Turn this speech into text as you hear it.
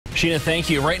Sheena, thank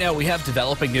you. Right now we have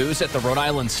developing news at the Rhode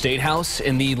Island State House.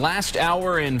 In the last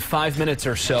hour and 5 minutes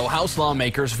or so, House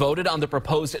lawmakers voted on the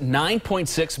proposed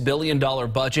 $9.6 billion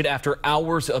budget after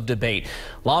hours of debate.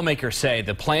 Lawmakers say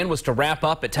the plan was to wrap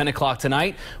up at 10 o'clock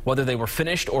tonight, whether they were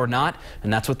finished or not,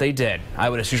 and that's what they did.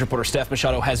 Eyewitness News reporter Steph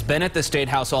Machado has been at the State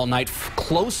House all night,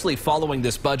 closely following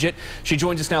this budget. She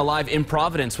joins us now live in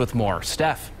Providence with more.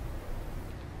 Steph.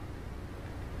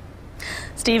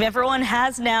 Steve, everyone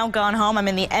has now gone home. I'm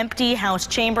in the empty House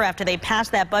chamber after they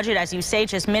passed that budget, as you say,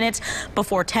 just minutes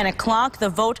before 10 o'clock. The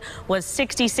vote was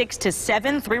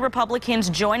 66-7, 3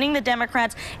 Republicans joining the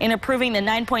Democrats in approving the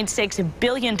 $9.6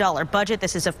 billion budget.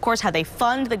 This is, of course, how they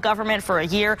fund the government for a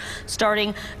year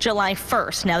starting July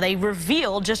 1st. Now, they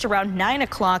revealed just around 9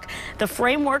 o'clock the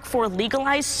framework for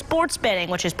legalized sports betting,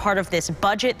 which is part of this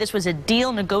budget. This was a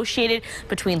deal negotiated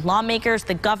between lawmakers,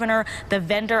 the governor, the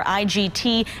vendor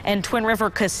IGT, and Twin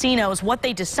River casinos. What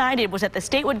they decided was that the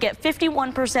state would get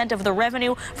 51% of the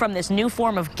revenue from this new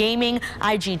form of gaming.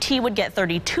 IGT would get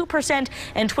 32%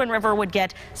 and Twin River would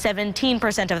get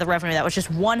 17% of the revenue. That was just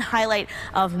one highlight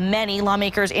of many.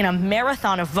 Lawmakers in a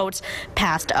marathon of votes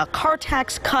passed a car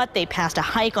tax cut. They passed a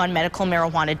hike on medical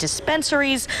marijuana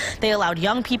dispensaries. They allowed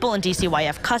young people in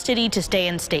DCYF custody to stay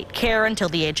in state care until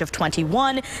the age of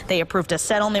 21. They approved a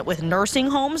settlement with nursing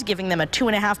homes, giving them a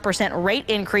 2.5% rate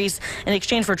increase in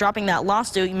exchange for dropping that lawsuit.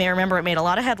 You may remember it made a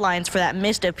lot of headlines for that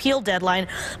missed appeal deadline.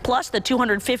 Plus, the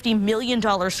 $250 million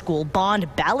school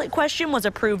bond ballot question was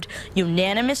approved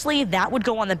unanimously. That would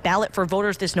go on the ballot for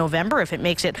voters this November if it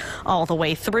makes it all the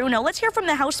way through. Now, let's hear from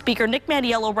the House Speaker, Nick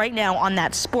Mandiello, right now on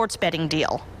that sports betting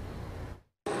deal.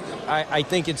 I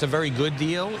think it's a very good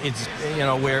deal. It's,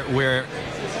 we're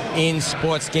in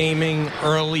sports gaming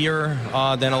earlier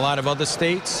than a lot of other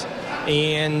states,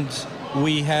 and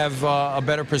we have a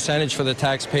better percentage for the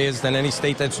taxpayers than any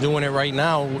state that's doing it right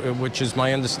now, which is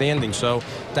my understanding. So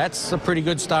that's a pretty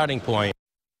good starting point.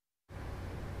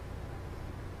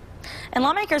 And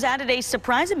lawmakers added a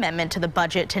surprise amendment to the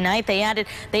budget tonight. They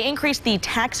increased the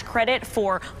tax credit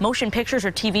for motion pictures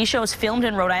or TV shows filmed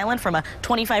in Rhode Island from a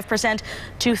 25%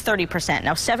 to 30%.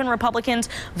 Now, 7 Republicans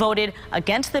voted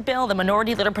against the bill. The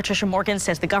minority leader, Patricia Morgan,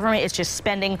 says the government is just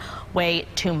spending way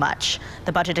too much.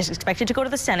 The budget is expected to go to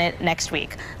the Senate next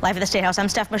week. Live at the State House, I'm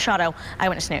Steph Machado,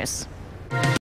 Eyewitness News.